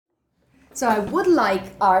So I would like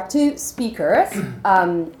our two speakers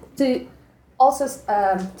to also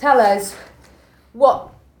tell us what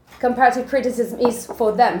comparative criticism is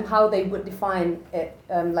for them, how they would define it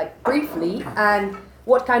like briefly, and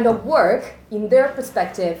what kind of work, in their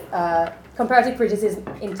perspective, comparative criticism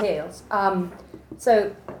entails.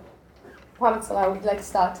 So, Mohamed-Salah, would you like to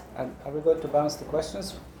start? Are we going to bounce the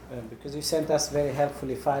questions? Because you sent us very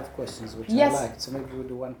helpfully 5 questions, which Yes. I liked. So maybe we'll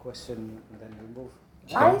do one question and then we move.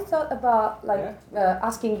 I thought about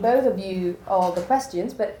asking both of you all the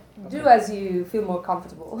questions, but do as you feel more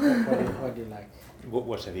comfortable. What do you like?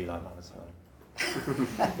 Whatever you like, Mohamed-Salah.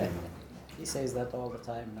 He says that all the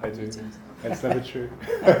time. I do. It's never true.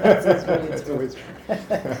 It's always true.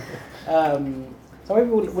 So maybe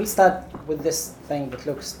we'll start with this thing that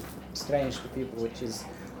looks strange to people, which is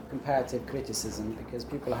comparative criticism, because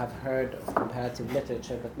people have heard of comparative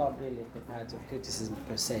literature, but not really comparative criticism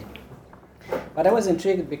per se. But I was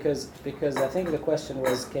intrigued because I think the question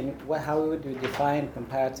was, how would you define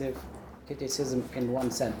comparative criticism in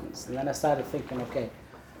one sentence? And then I started thinking, okay,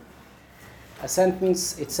 a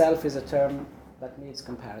sentence itself is a term that needs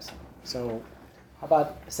comparison. So how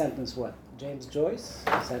about a sentence what? James Joyce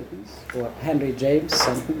sentence, or Henry James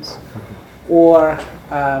sentence, or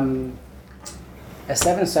a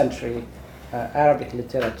 7th century Arabic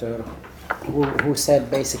literature who said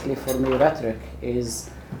basically, for me, rhetoric is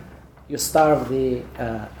you starve the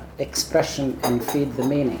expression and feed the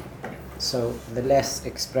meaning. So the less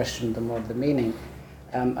expression, the more the meaning.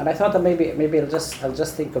 And I thought that maybe I'll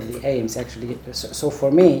just think of the aims actually. So for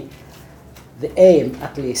me, the aim,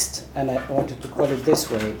 at least, and I wanted to call it this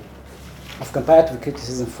way, of comparative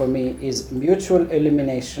criticism for me is mutual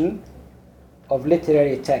elimination of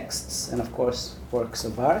literary texts and, of course, works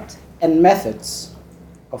of art and methods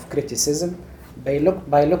of criticism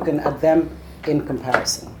by looking at them in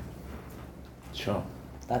comparison. Sure.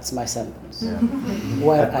 That's my sentence. Yeah.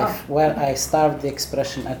 Where I starved the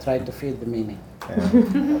expression, I tried to feed the meaning. Yeah.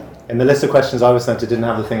 In the list of questions I was sent, it didn't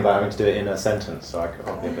have the thing about having to do it in a sentence, so I could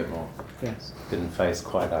be a bit more. Yes. Didn't face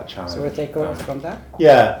quite that challenge. So we take over from that?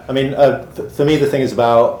 Yeah, I mean, for me, the thing is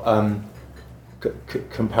about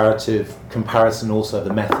comparison, also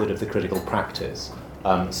the method of the critical practice.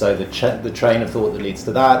 So the train of thought that leads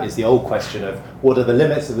to that is the old question of what are the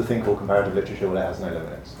limits of the thing called comparative literature? Well, it has no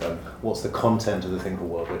limits. What's the content of the thing called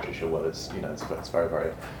world literature? Well, it's very,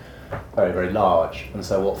 very, very, very large. And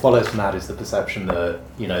so what follows from that is the perception that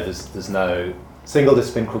there's no single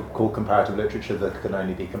discipline called comparative literature that can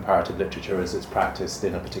only be comparative literature as it's practiced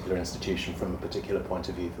in a particular institution from a particular point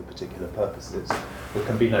of view for particular purposes. There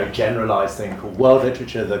can be no generalized thing called world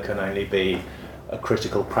literature that can only be a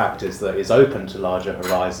critical practice that is open to larger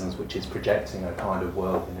horizons, which is projecting a kind of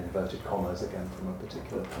world in inverted commas, again, from a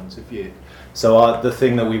particular point of view. So the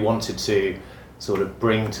thing that we wanted to sort of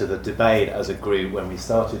bring to the debate as a group when we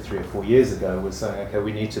started 3 or 4 years ago was saying, okay,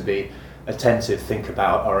 we need to be attentive, think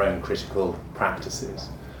about our own critical practices.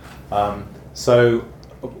 So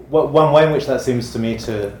one way in which that seems to me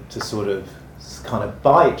to sort of kind of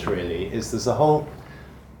bite really is there's a whole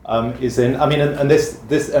it seems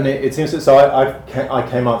that, so I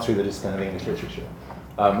came up through the discipline of English literature,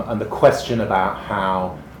 and the question about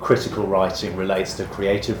how critical writing relates to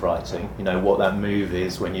creative writing, what that move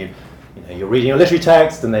is when you're reading a literary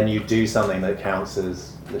text and then you do something that counts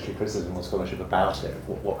as literary criticism or scholarship about it,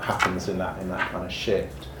 what happens in that kind of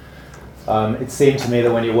shift. It seemed to me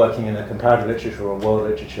that when you're working in a comparative literature or a world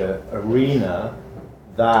literature arena,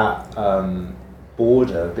 that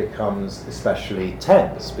border becomes especially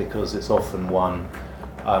tense because it's often one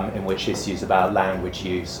in which issues about language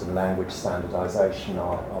use and language standardization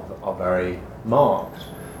are very marked.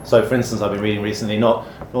 So, for instance, I've been reading recently not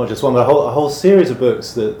just one, but a whole series of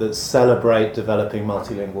books that celebrate developing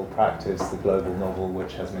multilingual practice, the global novel,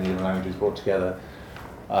 which has many languages brought together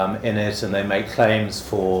in it, and they make claims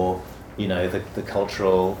for the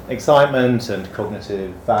cultural excitement and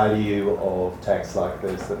cognitive value of texts like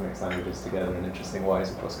this that mix languages together in interesting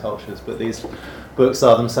ways across cultures. But these books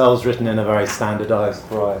are themselves written in a very standardized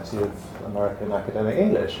variety of American academic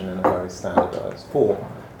English and in a very standardized form.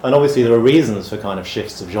 And obviously there are reasons for kind of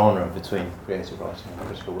shifts of genre between creative writing and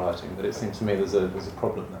critical writing, but it seems to me there's a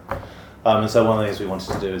problem there. And so one of the things we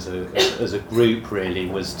wanted to do as a group really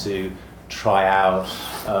was to try out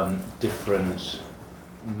different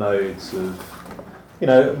modes of,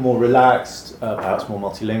 more relaxed, perhaps more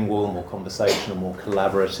multilingual, more conversational, more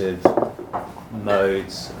collaborative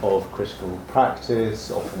modes of critical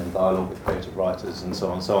practice, often in dialogue with creative writers and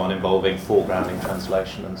so on, involving foregrounding,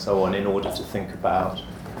 translation and so on, in order to think about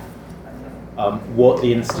what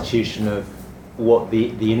the institution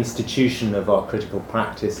of our critical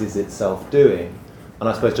practice is itself doing, And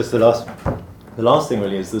I suppose just the last thing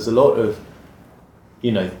really is there's a lot of,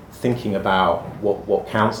 thinking about what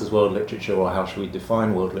counts as world literature or how should we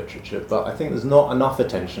define world literature, but I think there's not enough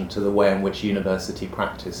attention to the way in which university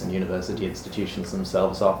practice and university institutions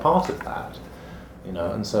themselves are part of that.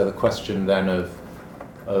 And so the question then of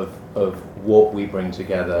what we bring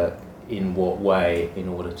together in what way in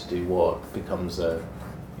order to do what becomes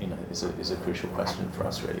is a crucial question for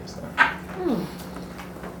us really.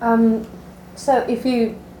 So if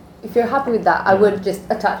you're happy with that, I would just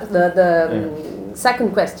attach the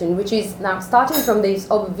second question, which is now starting from this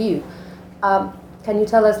overview. Can you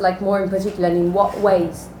tell us, more in particular, in what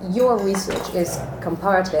ways your research is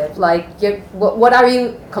comparative? What are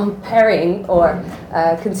you comparing or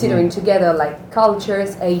considering together,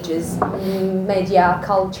 cultures, ages, media,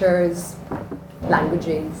 cultures,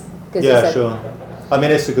 languages? Sure. I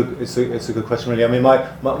mean, it's a good question, really. I mean,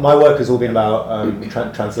 my work has all been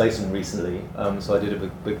about translation recently. So I did a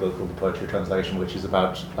big book called The Poetry of Translation, which is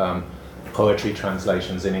about poetry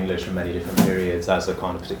translations in English from many different periods as a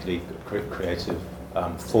kind of particularly creative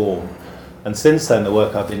form. And since then, the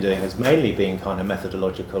work I've been doing has mainly been kind of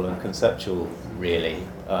methodological and conceptual, really.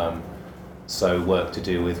 So work to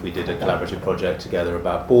do with, we did a collaborative project together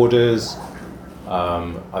about borders.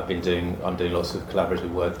 I'm doing lots of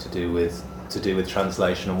collaborative work to do with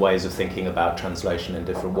translation and ways of thinking about translation in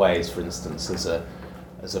different ways. For instance,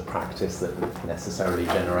 as a practice that necessarily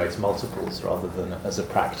generates multiples rather than as a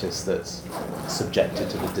practice that's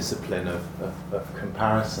subjected to the discipline of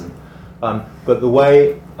comparison. But the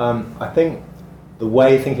way, I think, the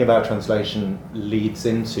way thinking about translation leads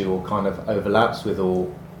into or kind of overlaps with or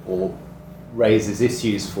raises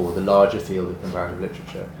issues for the larger field of comparative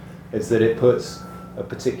literature is that it puts a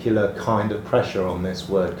particular kind of pressure on this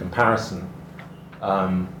word comparison.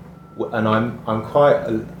 And I'm quite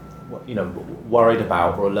worried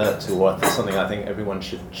about or alert to, or something I think everyone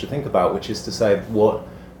should think about, which is to say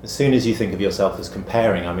as soon as you think of yourself as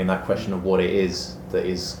comparing, I mean that question of what it is that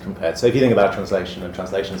is compared. So if you think about translation, and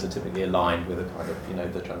translations are typically aligned with a kind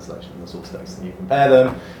of, the translation and the source text, and you compare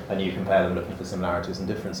them looking for similarities and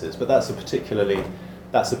differences. But that's a particular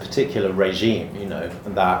regime,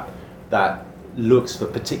 and that looks for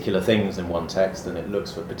particular things in one text and it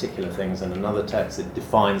looks for particular things in another text. It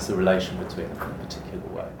defines the relation between them in a particular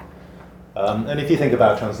way. And if you think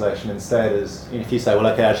about translation instead as, if you say, well,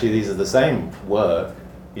 okay, actually these are the same work,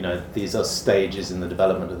 these are stages in the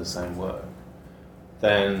development of the same work,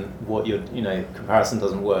 then what comparison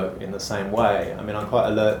doesn't work in the same way. I mean, I'm quite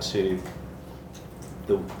alert to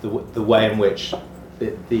the way in which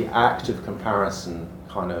the act of comparison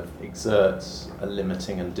kind of exerts a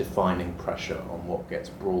limiting and defining pressure on what gets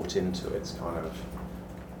brought into its kind of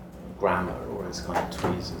grammar or its kind of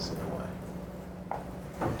tweezers in a way.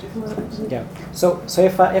 Yeah. So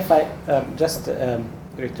if I just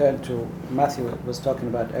return to Matthew was talking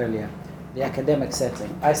about earlier, the academic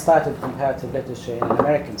setting. I started comparative literature in an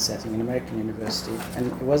American setting, in American university,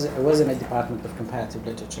 and it was in a department of comparative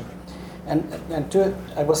literature.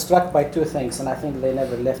 I was struck by two things, and I think they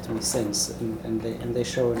never left me since, and they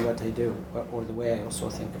show in what I do, or the way I also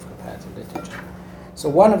think of comparative literature. So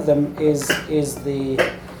one of them is the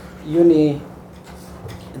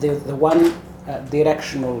one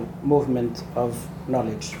directional movement of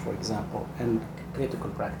knowledge, for example, and critical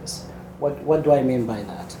practice. What do I mean by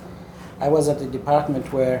that? I was at a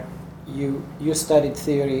department where you studied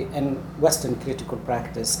theory and Western critical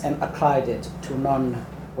practice and applied it to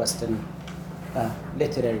non-Western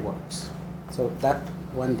literary works. So that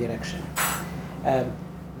one direction.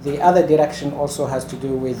 The other direction also has to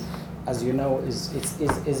do with, as you know,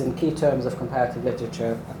 is in key terms of comparative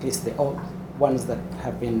literature, at least the old ones that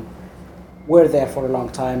were there for a long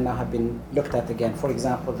time now have been looked at again. For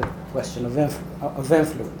example, the question of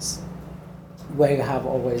influence, where you have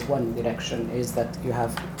always one direction is that you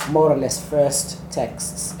have more or less first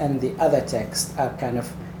texts and the other texts are kind of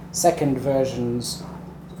second versions.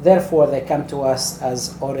 Therefore, they come to us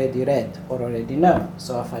as already read or already known.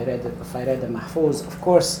 So if I read a Mahfouz, of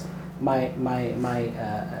course, my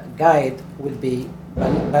guide will be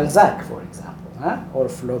Balzac, for example, or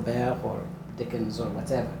Flaubert or Dickens or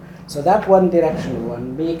whatever. So that one directional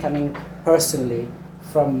one, me coming personally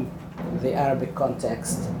from the Arabic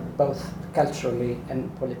context, both culturally and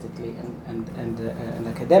politically and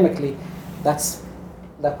academically,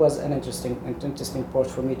 that was an interesting point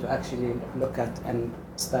for me to actually look at and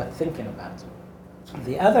start thinking about.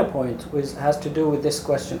 The other point has to do with this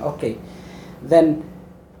question. Okay, then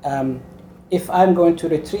if I'm going to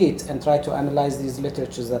retreat and try to analyze these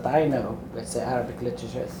literatures that I know, let's say Arabic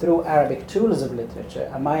literature, through Arabic tools of literature,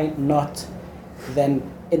 am I not then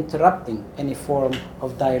interrupting any form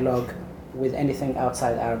of dialogue with anything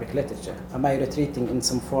outside Arabic literature? Am I retreating in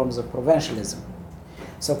some forms of provincialism?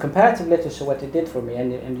 So comparative literature, what it did for me,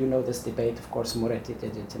 and you know this debate, of course, Moretti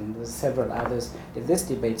did it, and there's several others did this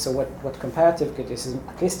debate. So what comparative criticism,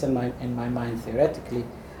 at least in my mind theoretically,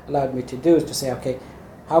 allowed me to do is to say, okay,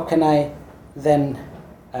 how can I then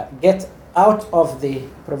get out of the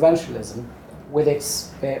provincialism with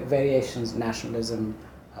its variations, nationalism,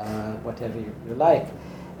 whatever you like,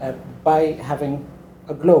 by having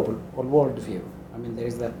a global or world view. I mean, there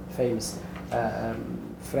is that famous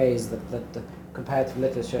phrase that the comparative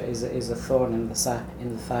literature is a thorn in the side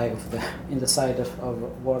of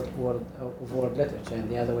world literature, and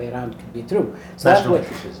the other way around could be true. So national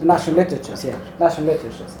literatures. National literatures, yeah, national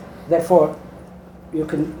literatures. Therefore, you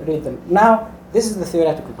can read them. Now, this is the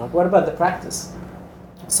theoretical part. What about the practice?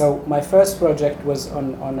 So my first project was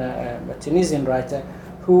on a Tunisian writer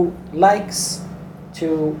who likes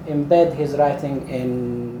to embed his writing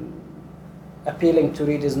in appealing to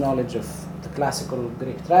readers' knowledge of the classical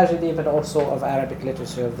Greek tragedy, but also of Arabic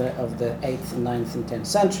literature of the 8th, 9th, and 10th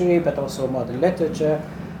century, but also modern literature,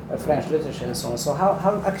 French literature, and so on. So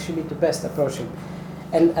how actually to best approach him?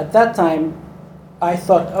 And at that time, I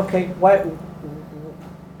thought, okay,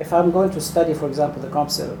 if I'm going to study, for example, the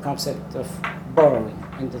concept of borrowing,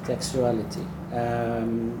 intertextuality,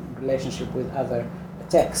 relationship with other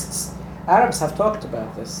texts, Arabs have talked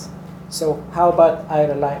about this. So how about I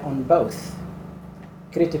rely on both?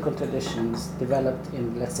 Critical traditions developed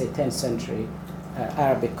in, let's say, 10th century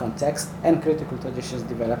Arabic context, and critical traditions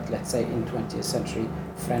developed, let's say, in 20th century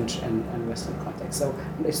French and Western context. So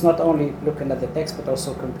it's not only looking at the text, but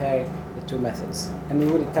also comparing the two methods. And we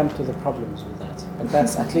will come to the problems with that. But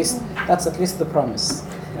that's at least the promise.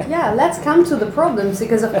 Yeah, let's come to the problems,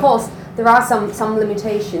 because of course there are some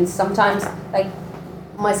limitations. Sometimes, like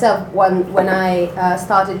myself, when I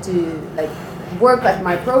started to work at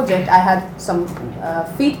my project, I had some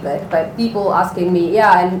feedback by people asking me,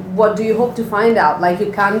 and what do you hope to find out? Like,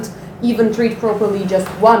 you can't even treat properly just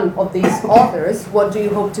one of these authors. What do you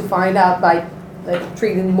hope to find out by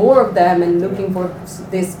treating more of them and looking for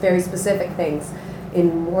these very specific things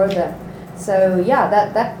in more of them? So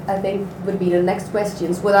that I think would be the next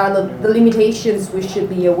questions. What are the limitations we should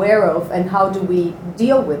be aware of, and how do we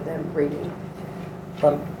deal with them, really?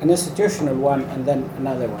 Well, an institutional one and then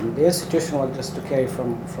another one. The institutional one, just to carry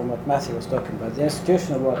from what Matthew was talking about, the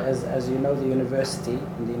institutional one, as you know, the university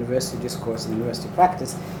and the university discourse and university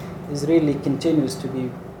practice really continues to be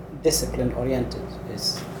discipline-oriented.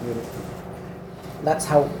 That's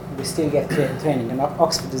how we still get training, and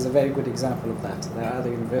Oxford is a very good example of that. There are other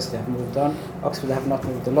universities that have moved on. Oxford have not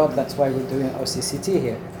moved a lot. That's why we're doing OCCT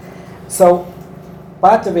here. So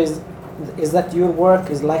part of it is that your work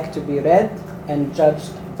is like to be read and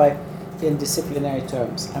judged in disciplinary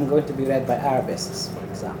terms. I'm going to be read by Arabists, for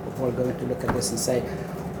example, who are going to look at this and say,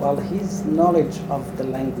 well, his knowledge of the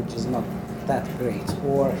language is not that great,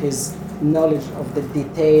 or his knowledge of the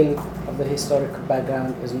detail of the historical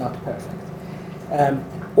background is not perfect.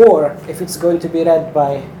 Or if it's going to be read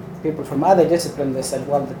by people from other disciplines, they said,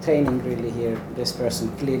 well, the training really here, this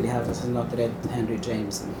person clearly has not read Henry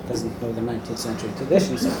James and doesn't know the 19th century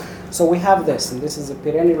traditions. So we have this, and this is a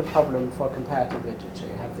perennial problem for comparative literature.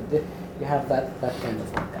 You have that kind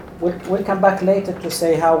of work. We'll come back later to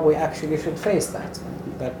say how we actually should face that.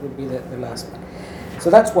 That would be the last one. So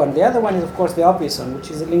that's one. The other one is, of course, the obvious one,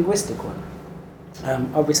 which is a linguistic one.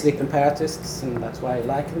 Obviously, comparatists, and that's why I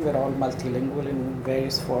like them, they're all multilingual in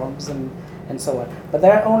various forms and so on. But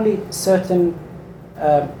there are only certain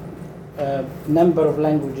number of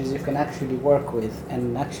languages you can actually work with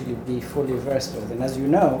and actually be fully versed with. And as you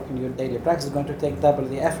know, in your daily practice, it's going to take double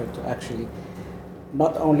the effort to actually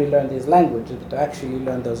not only learn these languages, but to actually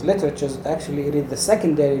learn those literatures, to actually read the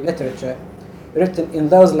secondary literature written in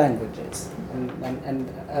those languages. And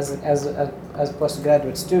as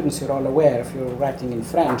postgraduate students, you're all aware, if you're writing in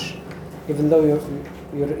French, even though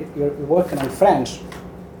you're working on French,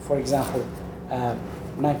 for example,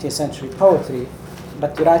 19th century poetry,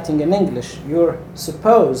 but you're writing in English, you're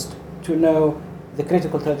supposed to know the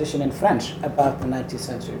critical tradition in French about the 19th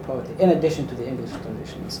century poetry, in addition to the English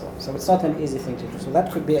tradition and so on. So it's not an easy thing to do. So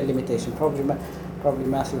that could be a limitation. Probably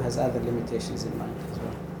Matthew has other limitations in mind as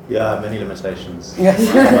well. Yeah, many limitations. Yes.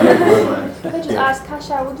 Could I just ask,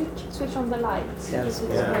 Kasia, would you switch on the lights? Yeah,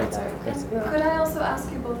 Could I also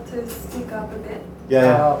ask you both to speak up a bit?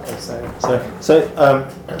 Yeah. Oh, okay, sorry. So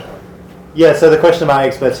the question about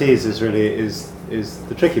expertise is really is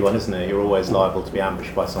the tricky one, isn't it? You're always liable to be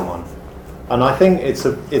ambushed by someone, and I think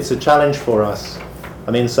it's a challenge for us.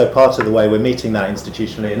 I mean, so part of the way we're meeting that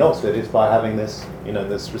institutionally in Oxford is by having this,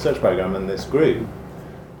 this research program and this group,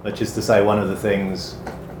 which is to say, one of the things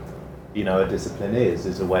a discipline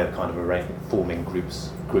is a way of kind of forming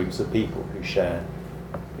groups of people who share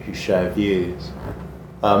views.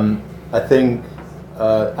 I think,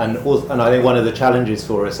 and I think one of the challenges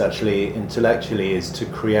for us actually intellectually is to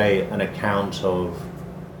create an account of,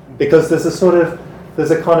 because there's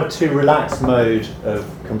a kind of too relaxed mode of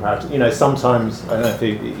comparative. Sometimes I don't know if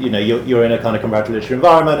you're in a kind of comparative literature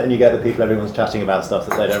environment and you get the people, everyone's chatting about stuff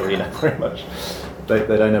that they don't really know very much. They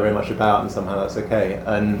don't know very much about, and somehow that's okay.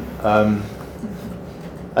 And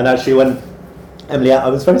actually, when I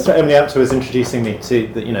was very sorry, Emily Apter was introducing me to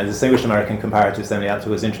the Distinguished American Comparatives. Emily Apter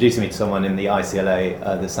was introducing me to someone in the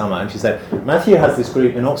ICLA this summer, and she said, Matthew has this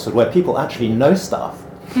group in Oxford where people actually know stuff.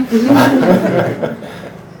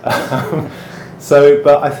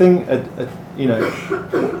 But I think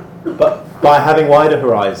but by having wider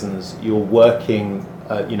horizons, you're working.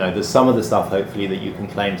 There's some of the stuff hopefully that you can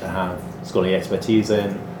claim to have scholarly expertise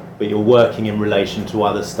in, but you're working in relation to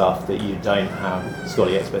other stuff that you don't have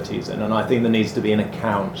scholarly expertise in. And I think there needs to be an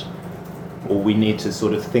account, or we need to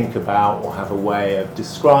sort of think about or have a way of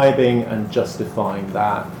describing and justifying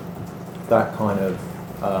that kind of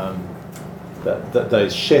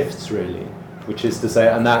those shifts really, which is to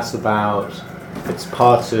say, and that's about, it's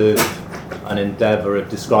part of an endeavour of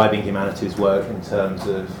describing humanities work in terms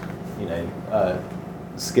of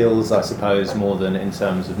skills, I suppose, more than in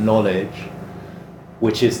terms of knowledge,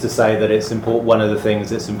 which is to say that it's important. One of the things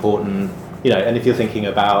that's important, and if you're thinking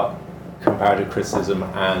about comparative criticism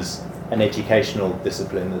as an educational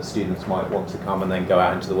discipline that students might want to come and then go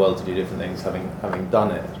out into the world to do different things, having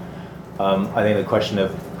done it, I think the question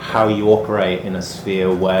of how you operate in a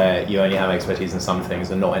sphere where you only have expertise in some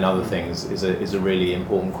things and not in other things is a really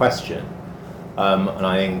important question. And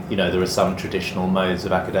I think there are some traditional modes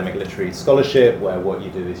of academic literary scholarship where what you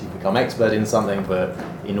do is you become expert in something, but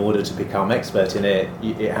in order to become expert in it,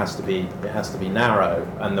 it has to be narrow,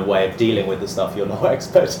 and the way of dealing with the stuff you're not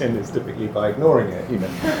expert in is typically by ignoring it.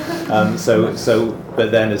 But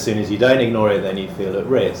then as soon as you don't ignore it, then you feel at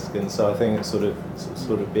risk, and so I think it's sort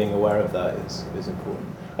of being aware of that is important.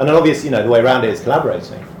 And then obviously the way around it is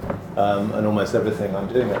collaborating, and almost everything I'm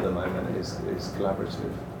doing at the moment is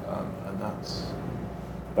collaborative. And that's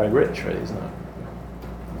very rich, really, isn't it?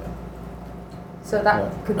 Yeah. So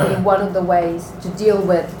that could be one of the ways to deal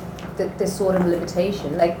with this sort of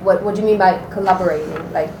limitation. Like, what do you mean by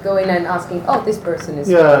collaborating? Like going and asking, this person is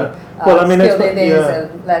skilled in this,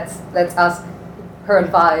 and let's ask her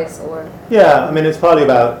advice, or it's partly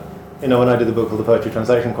about. When I did the book called The Poetry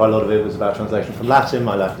Translation, quite a lot of it was about translation from Latin.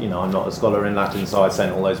 I'm not a scholar in Latin, so I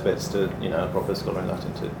sent all those bits to, a proper scholar in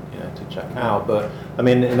Latin to check out. But,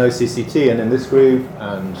 in OCCT and in this group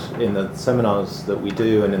and in the seminars that we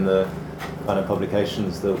do and in the kind of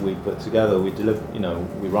publications that we put together, we deliver,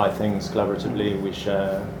 we write things collaboratively, we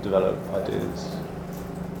share, develop ideas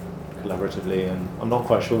collaboratively, and I'm not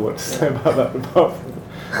quite sure what to say about that, but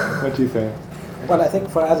what do you think? Well, I think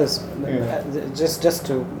for others, just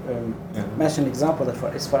to mention an example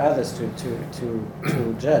that it's for others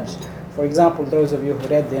to judge. For example, those of you who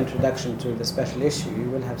read the introduction to the special issue, you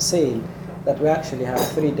will have seen that we actually have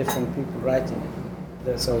 3 different people writing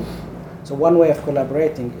it. So one way of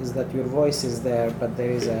collaborating is that your voice is there, but there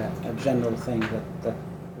is a general thing that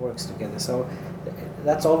works together. So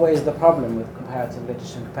that's always the problem with comparative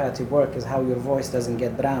literature and comparative work, is how your voice doesn't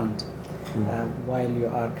get drowned while you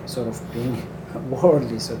are sort of being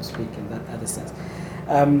worldly, so to speak, in that other sense.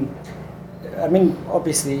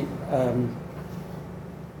 Obviously,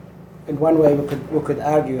 in one way we could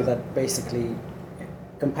argue that basically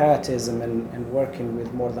comparatism and working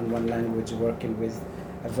with more than one language, working with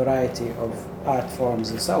a variety of art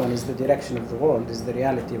forms and so on, is the direction of the world, is the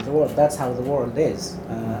reality of the world. That's how the world is.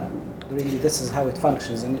 Really, this is how it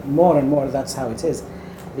functions, and more that's how it is.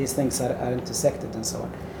 These things are intersected and so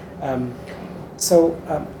on. So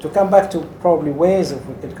to come back to probably ways of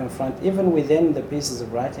we could confront, even within the pieces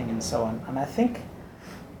of writing and so on, and I think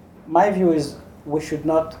my view is we should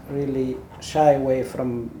not really shy away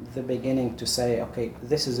from the beginning to say, okay,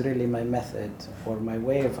 this is really my method or my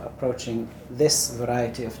way of approaching this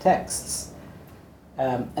variety of texts,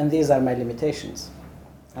 and these are my limitations.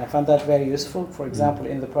 I found that very useful. For example,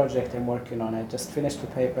 in the project I'm working on, I just finished a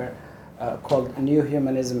paper called New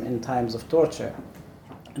Humanism in Times of Torture.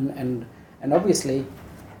 And obviously,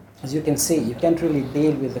 as you can see, you can't really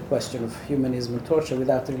deal with the question of humanism and torture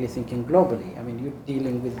without really thinking globally. You're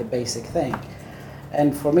dealing with the basic thing.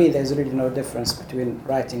 And for me, there's really no difference between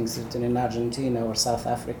writings written in Argentina or South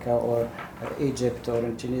Africa or Egypt or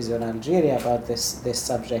in Tunisia or Algeria about this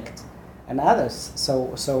subject and others.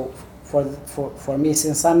 So for me,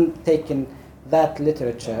 since I'm taking that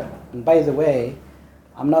literature, and by the way,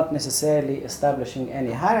 I'm not necessarily establishing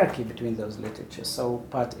any hierarchy between those literatures. So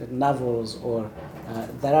novels or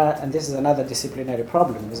there are, and this is another disciplinary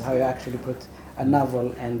problem, is how you actually put a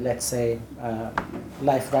novel and, let's say,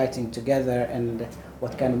 life writing together, and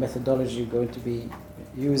what kind of methodology you're going to be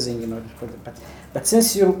using in order for the, but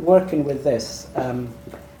since you're working with this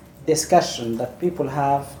discussion that people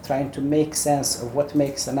have trying to make sense of what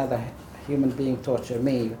makes another human being torture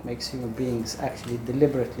me, what makes human beings actually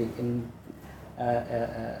deliberately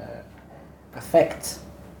affect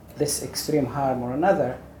this extreme harm or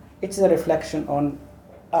another, it's a reflection on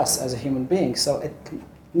us as a human being. So it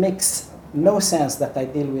makes no sense that I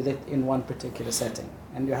deal with it in one particular setting,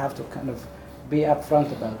 and you have to kind of be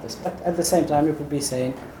upfront about this. But at the same time, you could be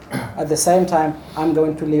saying, at the same time, I'm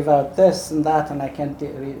going to leave out this and that, and I can't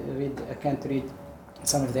read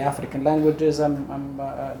some of the African languages.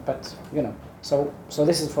 But you know, so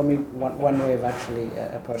this is for me one way of actually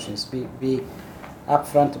approaching this. Be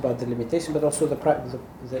upfront about the limitation, but also the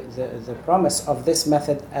promise of this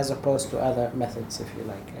method as opposed to other methods, if you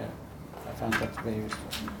like. I found that very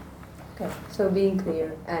useful. Okay, so being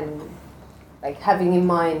clear and like having in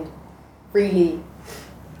mind really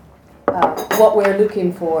what we're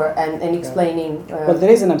looking for and explaining. Well, the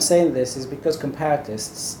reason I'm saying this is because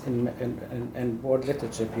comparatists and world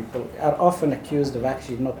literature people are often accused of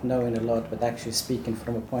actually not knowing a lot, but actually speaking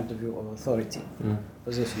from a point of view of authority,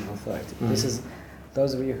 position of authority. This is,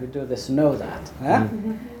 those of you who do this know that. Huh?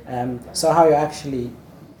 So how you actually,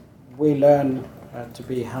 we learn to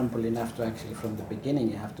be humble enough to actually from the beginning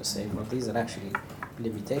you have to say, well, these are actually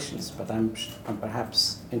limitations, but I'm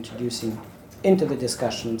perhaps introducing into the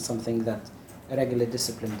discussion something that a regular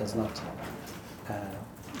discipline does not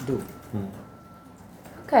do.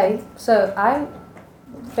 Okay, so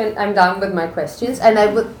I'm done with my questions, and I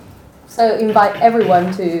would so invite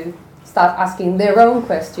everyone to start asking their own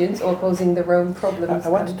questions or posing their own problems. I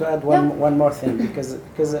wanted to add one more thing, because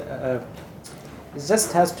it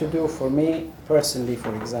just has to do, for me personally,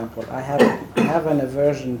 for example, I have an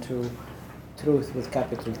aversion to truth with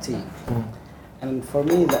capital T. And for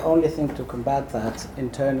me, the only thing to combat that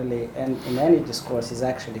internally and in any discourse is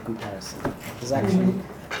actually comparison. Is actually,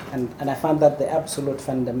 and I found that the absolute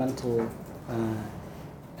fundamental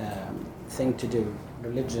thing to do.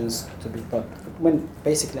 Religions to be taught, when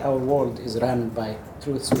basically our world is run by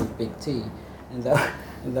truths with big T, and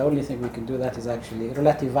the only thing we can do that is actually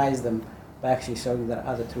relativize them by actually showing there are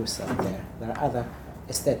other truths out there, there are other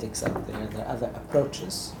aesthetics out there, there are other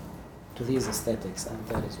approaches to these aesthetics out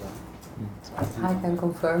there as well. So I can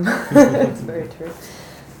confirm. It's very true.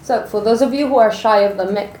 So for those of you who are shy of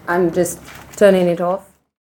the mic, I'm just turning it off.